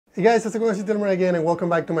Hey guys, it's Augmented again and welcome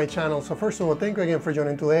back to my channel. So first of all, thank you again for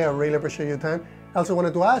joining today. I really appreciate your time. I also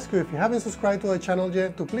wanted to ask you, if you haven't subscribed to the channel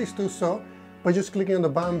yet, to please do so by just clicking on the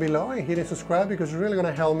button below and hitting subscribe, because it's really going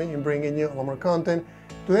to help me in bringing you a lot more content.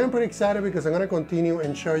 Today I'm pretty excited because I'm going to continue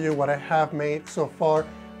and show you what I have made so far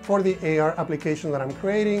for the AR application that I'm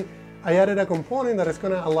creating. I added a component that is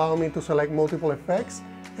going to allow me to select multiple effects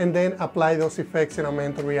and then apply those effects in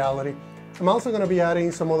augmented reality. I'm also going to be adding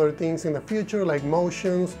some other things in the future, like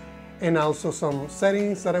motions and also some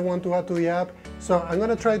settings that I want to add to the app. So I'm going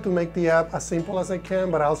to try to make the app as simple as I can,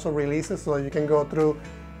 but also release it so you can go through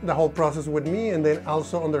the whole process with me and then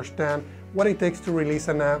also understand what it takes to release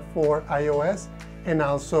an app for iOS and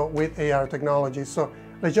also with AR technology. So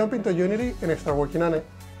let's jump into Unity and start working on it.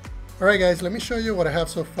 All right guys, let me show you what I have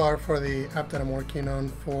so far for the app that I'm working on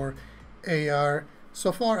for AR.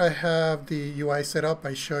 So far I have the UI set up.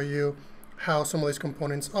 I show you how some of these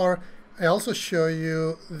components are. I also show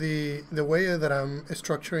you the way that I'm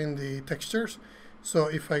structuring the textures. So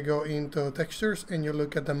if I go into textures and you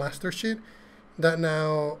look at the master sheet, that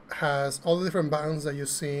now has all the different buttons that you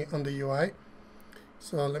see on the UI.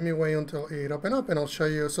 So let me wait until it opens up and I'll show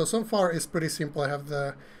you. So far it's pretty simple. I have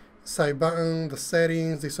the side button, the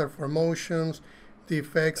settings, these are for motions, the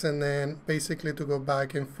effects, and then basically to go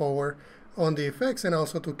back and forward on the effects and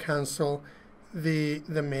also to cancel the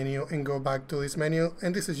menu and go back to this menu.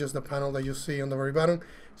 And this is just the panel that you see on the very bottom.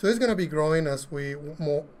 So it's going to be growing as we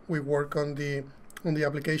work on the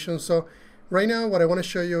application. So right now what I want to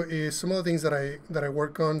show you is some of the things that I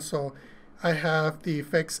work on. So I have the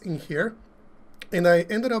effects in here and I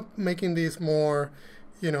ended up making this more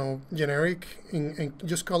generic and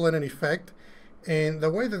just call it an effect. And the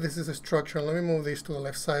way that this is structured, let me move this to the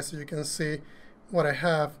left side so you can see what I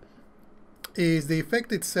have, is the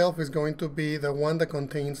effect itself is going to be the one that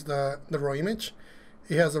contains the raw image.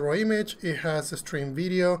 It has a raw image, it has a stream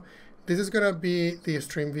video. This is going to be the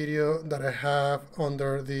stream video that I have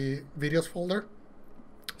under the videos folder.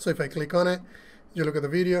 So if I click on it, you look at the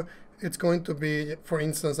video, it's going to be, for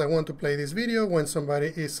instance, I want to play this video when somebody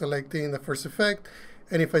is selecting the first effect.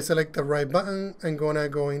 And if I select the right button, I'm going to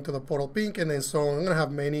go into the portal pink and then so on. I'm going to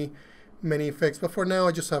have many effects, but for now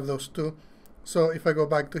I just have those two. So if I go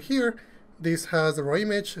back to here, this has the raw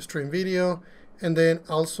image, stream video, and then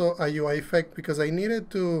also a UI effect because I needed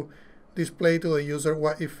to display to the user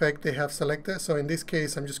what effect they have selected. So in this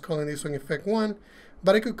case, I'm just calling this one effect 1,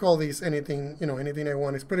 but I could call this anything, anything I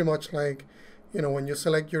want. It's pretty much like, when you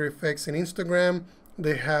select your effects in Instagram,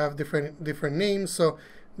 they have different names. So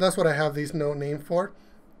that's what I have this node name for.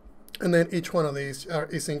 And then each one of these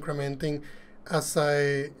is incrementing as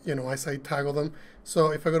I toggle them.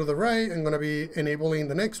 So if I go to the right, I'm going to be enabling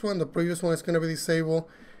the next one. The previous one is going to be disabled.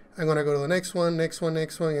 I'm going to go to the next one,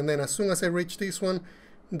 and then as soon as I reach this one,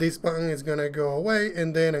 this button is going to go away,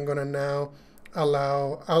 and then I'm going to now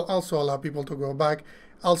I'll also allow people to go back.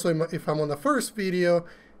 Also, if I'm on the first video,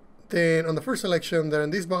 then on the first selection,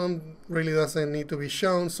 then this button really doesn't need to be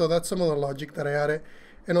shown. So that's some of the logic that I added,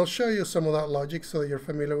 and I'll show you some of that logic so that you're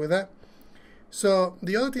familiar with that. So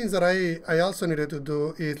the other things that I also needed to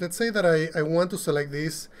do is, let's say that I want to select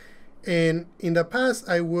this, and in the past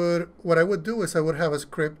what I would do is I would have a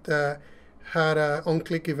script that had an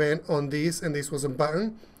on-click event on this, and this was a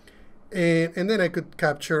button, and then I could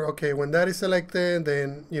capture, okay, when that is selected,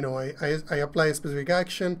 then I apply a specific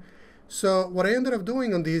action. So what I ended up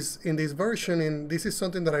doing in this version, and this is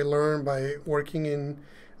something that I learned by working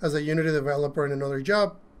as a Unity developer in another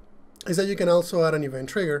job, is that you can also add an event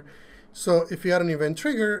trigger. So if you add an event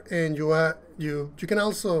trigger and you can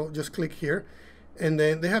also just click here, and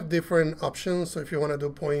then they have different options. So if you want to do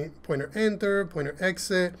pointer enter, pointer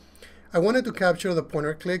exit, I wanted to capture the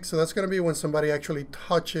pointer click. So that's going to be when somebody actually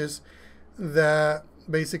touches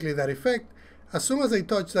basically that effect. As soon as they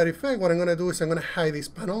touch that effect, what I'm going to do is I'm going to hide this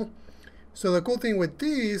panel. So the cool thing with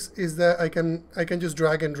this is that I can just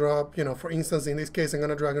drag and drop, for instance, in this case, I'm going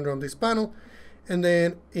to drag and drop this panel. And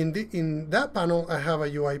then in that panel, I have a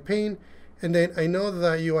UI pane. And then I know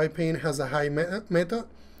that UI pane has a hide method.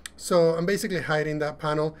 So I'm basically hiding that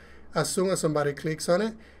panel as soon as somebody clicks on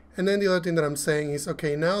it. And then the other thing that I'm saying is,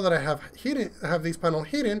 okay, now that I have this panel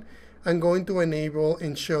hidden, I'm going to enable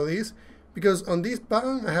and show this. Because on this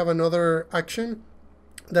button, I have another action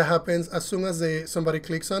that happens as soon as somebody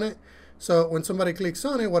clicks on it. So when somebody clicks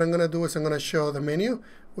on it, what I'm going to do is I'm going to show the menu,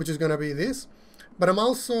 which is going to be this. But I'm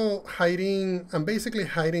also basically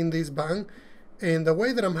hiding this button. And the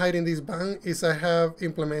way that I'm hiding this button is I have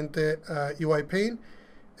implemented UI pane.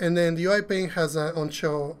 And then the UI pane has an on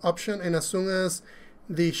show option. And as soon as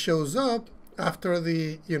this shows up after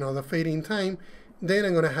the fading time, then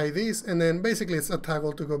I'm going to hide this. And then basically it's a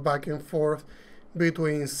toggle to go back and forth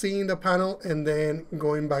between seeing the panel and then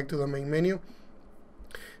going back to the main menu.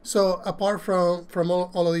 So apart from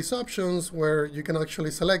all of these options where you can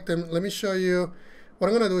actually select them, let me show you. What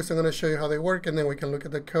I'm going to do is I'm going to show you how they work, and then we can look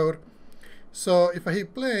at the code. So if I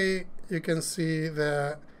hit play, you can see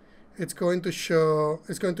that it's going to show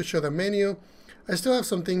the menu. I still have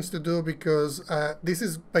some things to do because this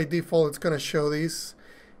is by default, it's going to show this.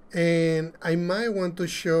 And I might want to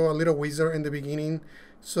show a little wizard in the beginning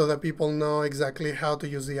so that people know exactly how to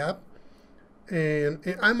use the app.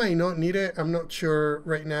 And I might not need it, I'm not sure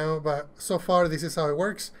right now, but so far this is how it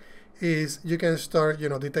works. Is you can start,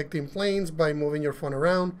 detecting planes by moving your phone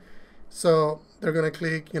around. So they're gonna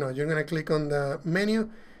click, you're gonna click on the menu.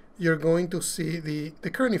 You're going to see the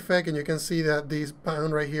current effect, and you can see that this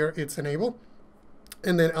button right here, it's enabled.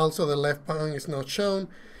 And then also the left button is not shown.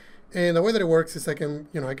 And the way that it works is I can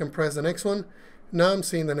press the next one. Now I'm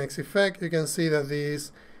seeing the next effect. You can see that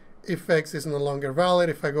this effect is no longer valid.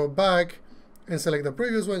 If I go back and select the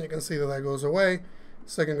previous one, you can see that that goes away.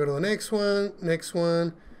 So I can go to the next one, next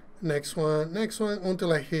one, next one, next one,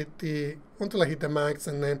 until I hit the max,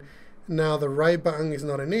 and then now the right button is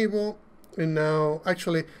not enabled, and now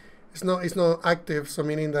actually it's not active, so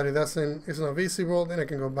meaning that it's not visible. Then I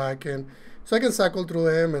can go back, and so I can cycle through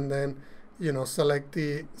them and then select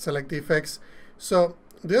the effects. So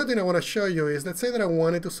the other thing I want to show you is, let's say that I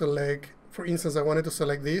wanted to select, for instance, I wanted to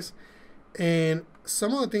select this, and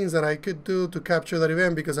some of the things that I could do to capture that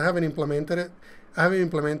event, because I haven't implemented it,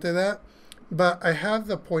 that, but I have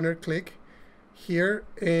the pointer click here,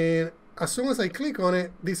 and as soon as I click on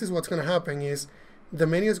it, this is what's going to happen, is the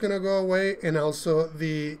menu is going to go away, and also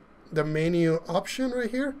the menu option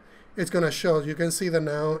right here, it's going to show. You can see that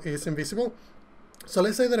now it's invisible. So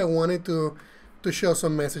let's say that I wanted to show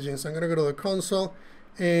some messaging. So I'm going to go to the console,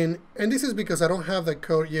 and this is because I don't have the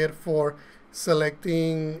code yet for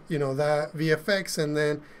selecting that VFX and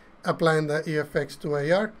then applying the EFX to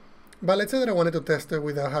AR. But let's say that I wanted to test it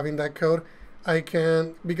without having that code. I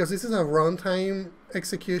can, because this is a runtime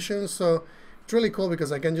execution, so it's really cool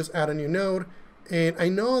because I can just add a new node. And I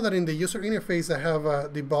know that in the user interface I have a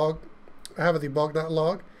debug.log,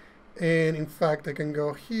 and in fact I can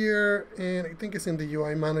go here, and I think it's in the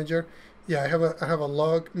UI manager. Yeah, I have a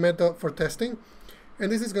log method for testing,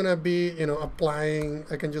 and this is gonna be applying.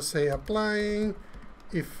 I can just say applying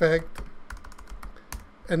effect,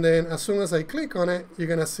 and then as soon as I click on it, you're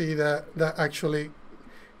gonna see that actually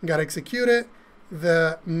got executed.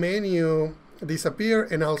 The menu disappear,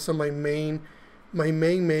 and also my main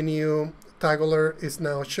menu toggler is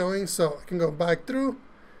now showing. So I can go back through,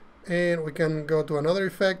 and we can go to another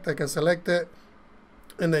effect. I can select it,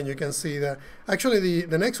 and then you can see that actually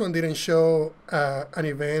the next one didn't show an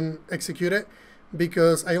event executed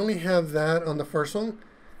because I only have that on the first one.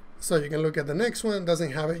 So you can look at the next one,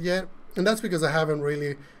 doesn't have it yet, and that's because I haven't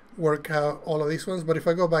really worked out all of these ones. But if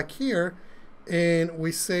I go back here and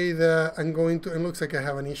we say that I'm going to, it looks like I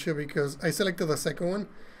have an issue because I selected the second one,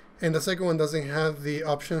 and the second one doesn't have the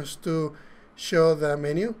options to show the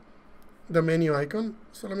menu icon.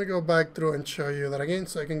 So let me go back through and show you that again.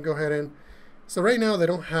 So I can go ahead and, so right now they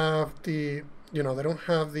don't have the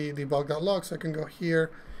debug.log. So I can go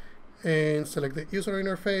here and select the user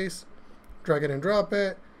interface, drag it and drop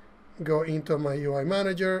it, go into my UI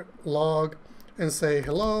manager, log, and say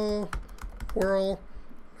hello world.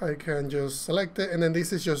 I can just select it, and then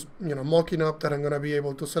this is just mocking up that I'm going to be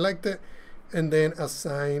able to select it and then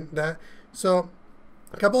assign that. So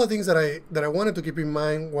a couple of things that I wanted to keep in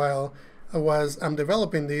mind while I'm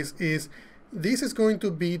developing this is going to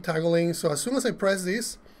be toggling. So as soon as I press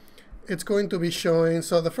this, it's going to be showing.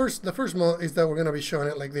 So the first mode is that we're going to be showing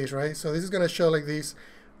it like this, right? So this is going to show like this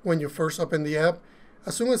when you first open the app.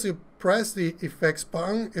 As soon as you press the effects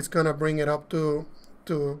button, it's going to bring it up to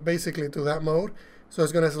basically to that mode. So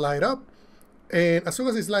it's going to slide up, and as soon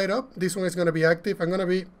as it slides up, this one is going to be active. I'm going to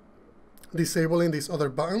be disabling these other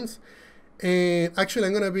buttons, and actually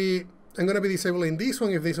I'm going to be disabling this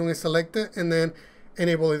one if this one is selected, and then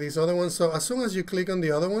enabling this other one. So as soon as you click on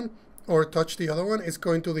the other one or touch the other one, it's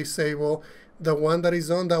going to disable the one that is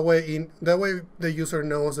on. That way the user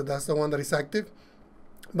knows that that's the one that is active.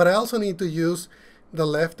 But I also need to use the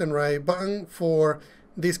left and right button for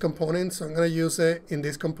these components. So I'm going to use it in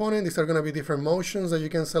this component. These are going to be different motions that you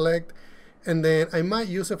can select, and then I might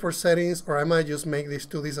use it for settings, or I might just make these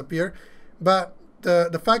two disappear. But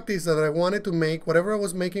the fact is that I wanted to make whatever I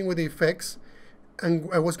was making with the effects, and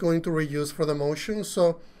I was going to reuse for the motion.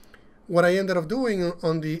 So what I ended up doing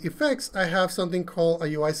on the effects, I have something called a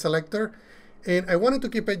UI selector, and I wanted to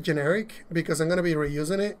keep it generic because I'm going to be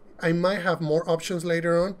reusing it. I might have more options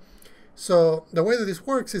later on. So the way that this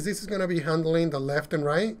works is this is going to be handling the left and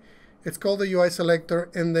right, It's called the UI selector,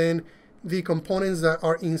 and then the components that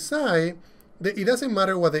are inside, it doesn't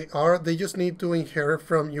matter what they are, they just need to inherit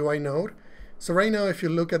from UI node. So right now, if you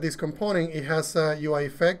look at this component, it has a UI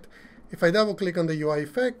effect. If I double click on the UI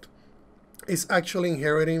effect, it's actually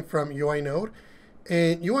inheriting from UI node.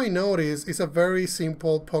 And UI node is a very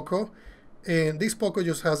simple POCO. And this POCO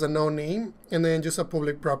just has a node name and then just a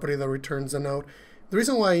public property that returns a node. The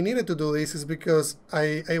reason why I needed to do this is because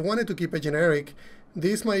I wanted to keep it generic.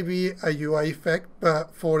 This might be a UI effect,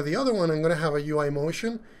 but for the other one, I'm going to have a UI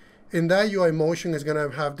motion. And that UI motion is going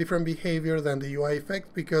to have different behavior than the UI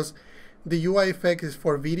effect, because the UI effect is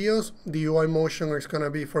for videos. The UI motion is going to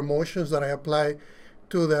be for motions that I apply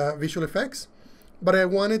to the visual effects. But I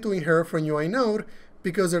wanted to inherit from UI node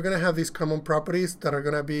because they're going to have these common properties that are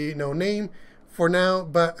going to be no name for now,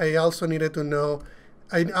 but I also needed to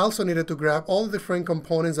grab all the different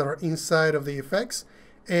components that are inside of the effects.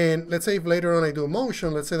 And let's say if later on I do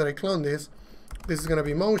motion, let's say that I clone this is going to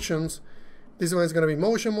be motions, this one is going to be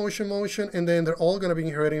motion, motion, motion, and then they're all going to be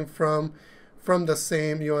inheriting from the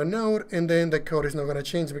same UI node, and then the code is not going to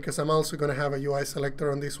change because I'm also going to have a UI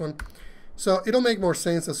selector on this one. So it'll make more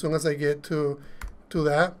sense as soon as I get to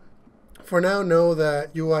that. For now, know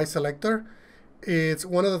that UI selector, it's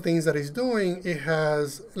one of the things that it's doing. It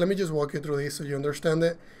has, let me just walk you through this so you understand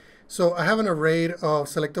it. So I have an array of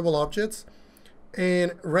selectable objects,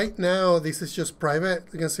 and right now this is just private.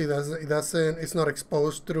 You can see that it's not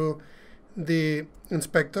exposed through the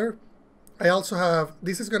inspector. I also have,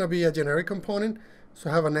 this is going to be a generic component, so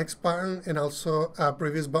I have a next button and also a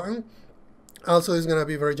previous button. Also, it's going to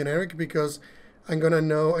be very generic because I'm going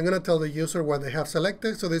to tell the user what they have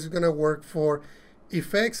selected. So this is going to work for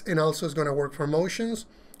effects, and also it's going to work for motions.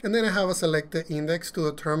 And then I have a selected index to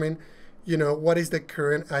determine, what is the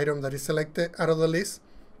current item that is selected out of the list.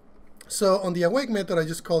 So on the awake method, I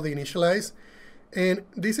just call the initialize. And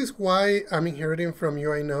this is why I'm inheriting from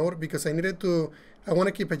UI node, because I want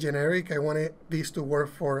to keep it generic. I wanted this to work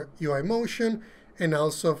for UI motion and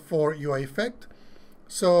also for UI effect.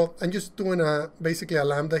 So I'm just doing basically a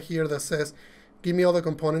lambda here that says, give me all the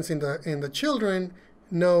components in the children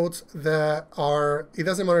nodes that are, it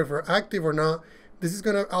doesn't matter if they're active or not. This is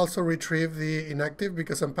going to also retrieve the inactive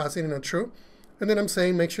because I'm passing in a true. And then I'm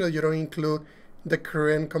saying make sure that you don't include the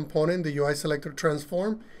current component, the UI selector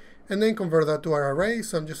transform, and then convert that to our array.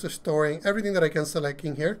 So I'm just storing everything that I can select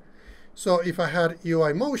in here. So if I had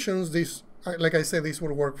UI motions, this, like I said, this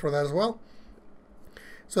would work for that as well.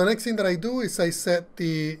 So the next thing that I do is I set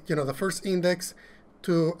the first index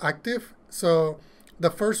to active. So the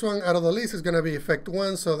first one out of the list is going to be effect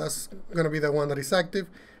 1, so that's going to be the one that is active.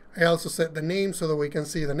 I also set the name so that we can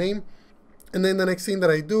see the name. And then the next thing that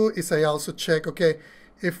I do is I also check, okay,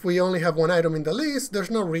 if we only have one item in the list,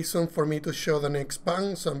 there's no reason for me to show the next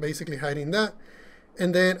button, so I'm basically hiding that.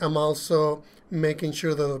 And then I'm also making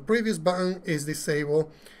sure that the previous button is disabled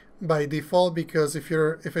by default, because if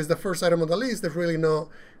it's the first item on the list, there's really no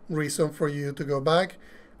reason for you to go back.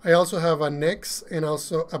 I also have a next and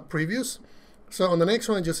also a previous. So on the next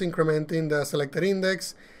one, just incrementing the selected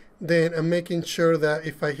index. Then I'm making sure that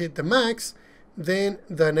if I hit the max, then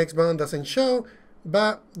the next button doesn't show.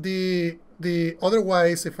 But the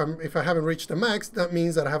otherwise, if I haven't reached the max, that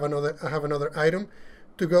means that I have another item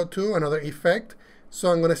to go to, another effect.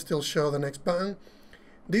 So I'm going to still show the next button.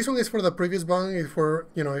 This one is for the previous button. If we're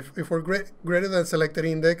greater than selected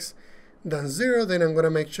index than 0, then I'm going to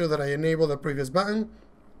make sure that I enable the previous button.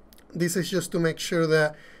 This is just to make sure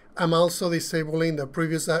that I'm also disabling the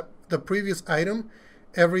previous item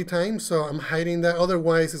every time. So I'm hiding that.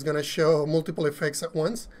 Otherwise, it's going to show multiple effects at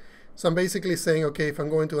once. So I'm basically saying, okay, if I'm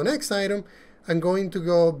going to the next item, I'm going to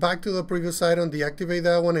go back to the previous item, deactivate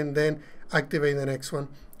that one, and then activate the next one.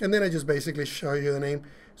 And then I just basically show you the name.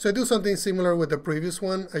 So I do something similar with the previous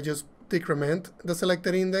one. I just decrement the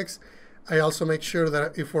selected index. I also make sure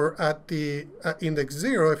that if we're at the index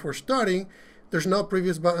 0, if we're starting, there's no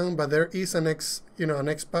previous button, but there is a next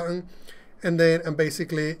button. And then I'm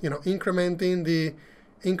basically, incrementing,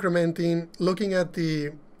 looking at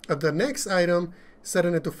the next item,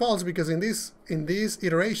 setting it to false, because in these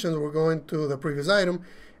iterations we're going to the previous item,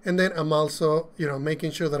 and then I'm also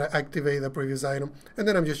making sure that I activate the previous item, and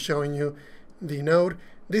then I'm just showing you the node.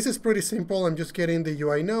 This is pretty simple. I'm just getting the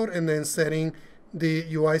UI node and then setting the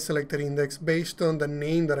UI selected index based on the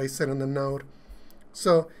name that I set on the node.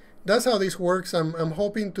 So that's how this works. I'm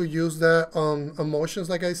hoping to use that on motions,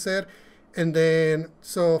 like I said. And then,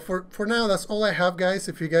 so for now, that's all I have, guys.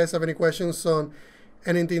 If you guys have any questions on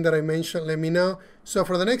anything that I mentioned, let me know. So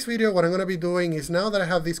for the next video, what I'm going to be doing is, now that I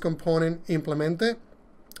have this component implemented,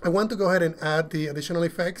 I want to go ahead and add the additional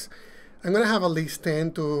effects. I'm gonna have at least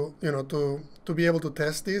 10 to, to be able to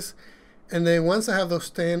test this. And then once I have those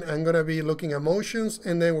 10, I'm gonna be looking at motions,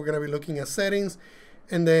 and then we're gonna be looking at settings.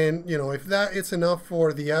 And then, if that is enough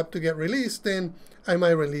for the app to get released, then I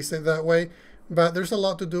might release it that way. But there's a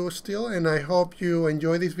lot to do still, and I hope you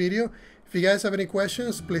enjoy this video. If you guys have any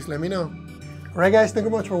questions, please let me know. Alright guys, thank you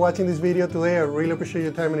much for watching this video today. I really appreciate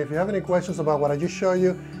your time, and if you have any questions about what I just showed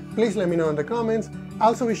you, please let me know in the comments.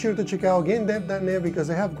 Also be sure to check out gamedev.net because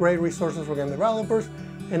they have great resources for game developers,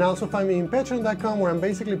 and also find me in patreon.com where I'm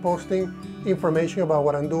basically posting information about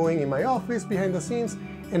what I'm doing in my office, behind the scenes,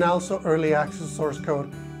 and also early access source code.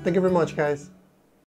 Thank you very much, guys.